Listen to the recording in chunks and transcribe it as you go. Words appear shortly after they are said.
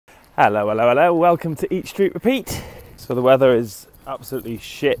Hello, hello, hello, welcome to Eat Street Repeat. So the weather is absolutely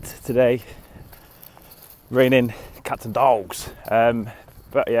shit today. Raining cats and dogs.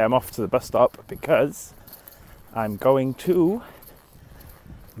 But yeah, I'm off to the bus stop because I'm going to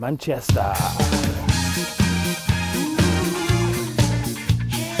Manchester.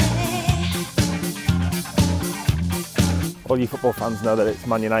 All you football fans know that it's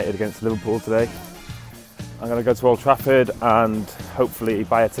Man United against Liverpool today. I'm going to go to Old Trafford and hopefully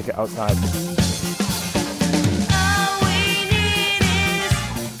buy a ticket outside.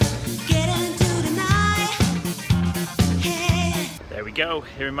 There we go,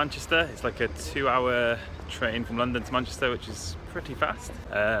 here in Manchester. It's like a 2-hour train from London to Manchester, which is pretty fast.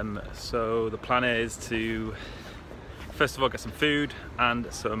 So the plan is to first of all get some food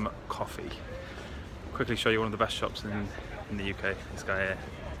and some coffee. Quickly show you one of the best shops in the UK, this guy here,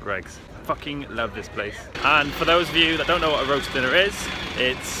 Greg's. Fucking love this place. And for those of you that don't know what a roast dinner is,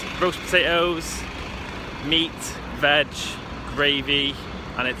 it's roast potatoes, meat, veg, gravy,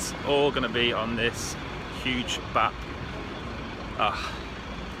 and it's all gonna be on this huge bap.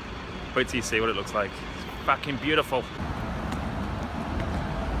 Wait till you see what it looks like. It's fucking beautiful.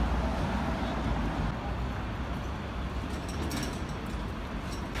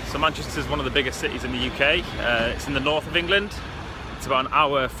 So Manchester is one of the biggest cities in the UK. It's in the north of England. It's about an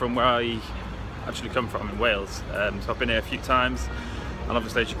hour from where I actually come from in Wales. So I've been here a few times, and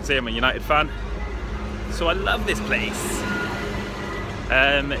obviously as you can see I'm a United fan. So I love this place.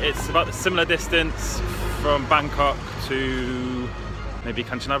 It's about a similar distance from Bangkok to maybe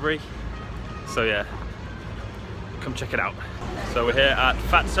Kanchanaburi. So yeah, come check it out. So we're here at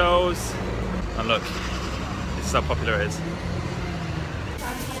Fatso's, and look, this is how popular it is.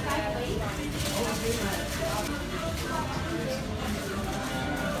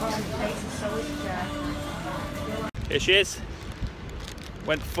 Here she is.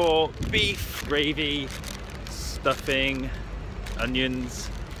 Went for beef, gravy, stuffing, onions.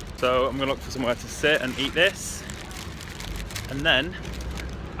 So I'm gonna look for somewhere to sit and eat this, and then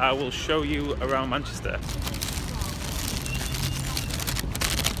I will show you around Manchester.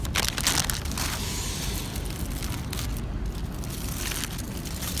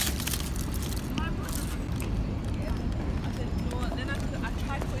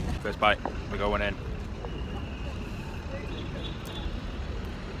 First bite, we're going in.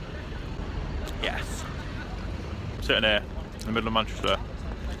 Yes. Sitting here in the middle of Manchester,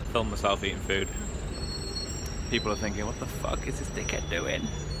 film myself eating food. People are thinking, what the fuck is this dickhead doing?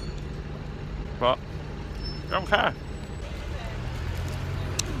 But I don't care.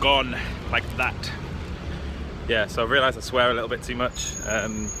 Gone like that. Yeah, so I realised I swear a little bit too much. I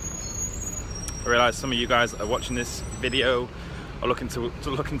realised some of you guys are watching this video are looking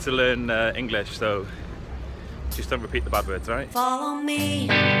to learn English, so just don't repeat the bad words, right? Follow me,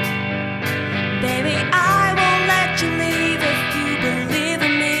 baby, I won't let you leave if you believe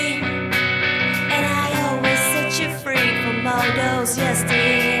in me. And I always set you free from all those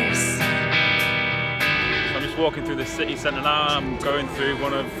yesteryears. So I'm just walking through the city centre now. I'm going through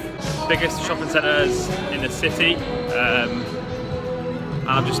one of the biggest shopping centres in the city. And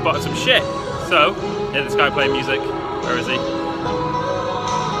I've just spotted some shit. So, yeah, this guy playing music. Where is he?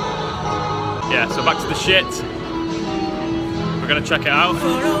 Yeah, so back to the shit. We're gonna check it out.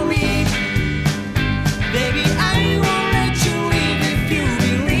 Follow me, baby, I won't let you leave if you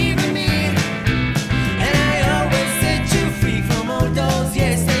believe in me. And I always set you free from all those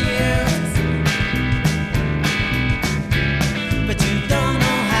yesteryears. But you don't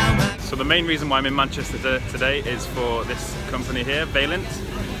know how much. So the main reason why I'm in Manchester today is for this company here, Valent.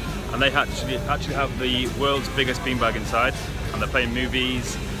 And they actually have the world's biggest beanbag inside, and they're playing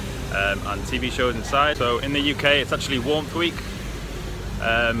movies and TV shows inside. So in the UK it's actually Warmth Week,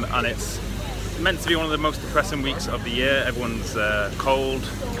 and it's meant to be one of the most depressing weeks of the year. Everyone's cold,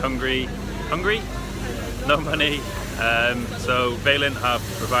 hungry, no money. So Valent have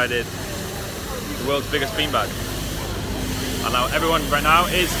provided the world's biggest beanbag, and now everyone right now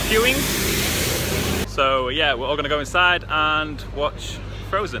is queuing. So yeah, we're all gonna go inside and watch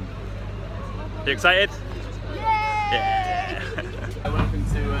Frozen. Are you excited? Yeah! Welcome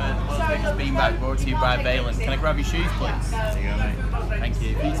to the World's Biggest Beanbag, brought to you by Valent. Can I grab your shoes, please? There you go, mate. Thank you.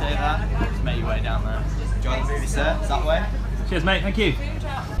 If you take that, just make your way down there. Do you want to move, sir? Is that way? Cheers, mate. Thank you.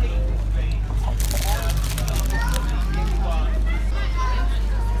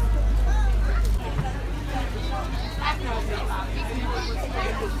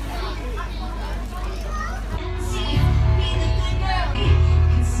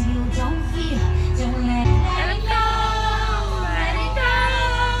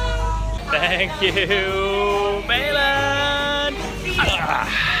 Thank you, Valent!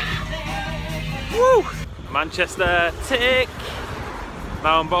 Woo! Manchester, tick!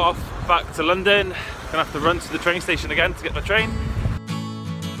 Now I'm off back to London. Gonna have to run to the train station again to get my train.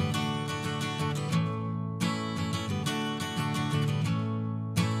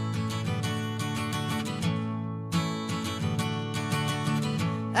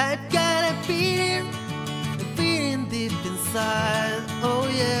 I've got a feeling deep inside, oh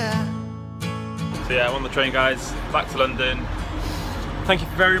yeah. So yeah, I'm on the train, guys, back to London. Thank you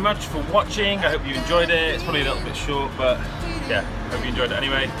very much for watching. I hope you enjoyed it. It's probably a little bit short, but yeah, hope you enjoyed it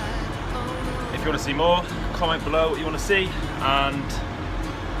anyway. If you want to see more, comment below what you want to see. And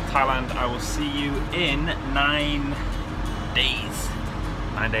Thailand, I will see you in 9 days.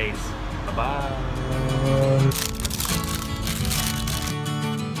 9 days. Bye-bye.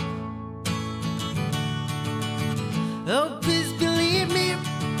 Oh, please believe me,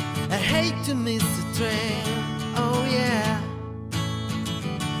 I hate to miss the train, oh yeah.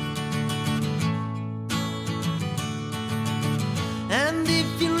 And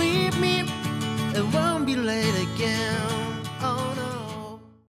if you leave me, I won't be late again.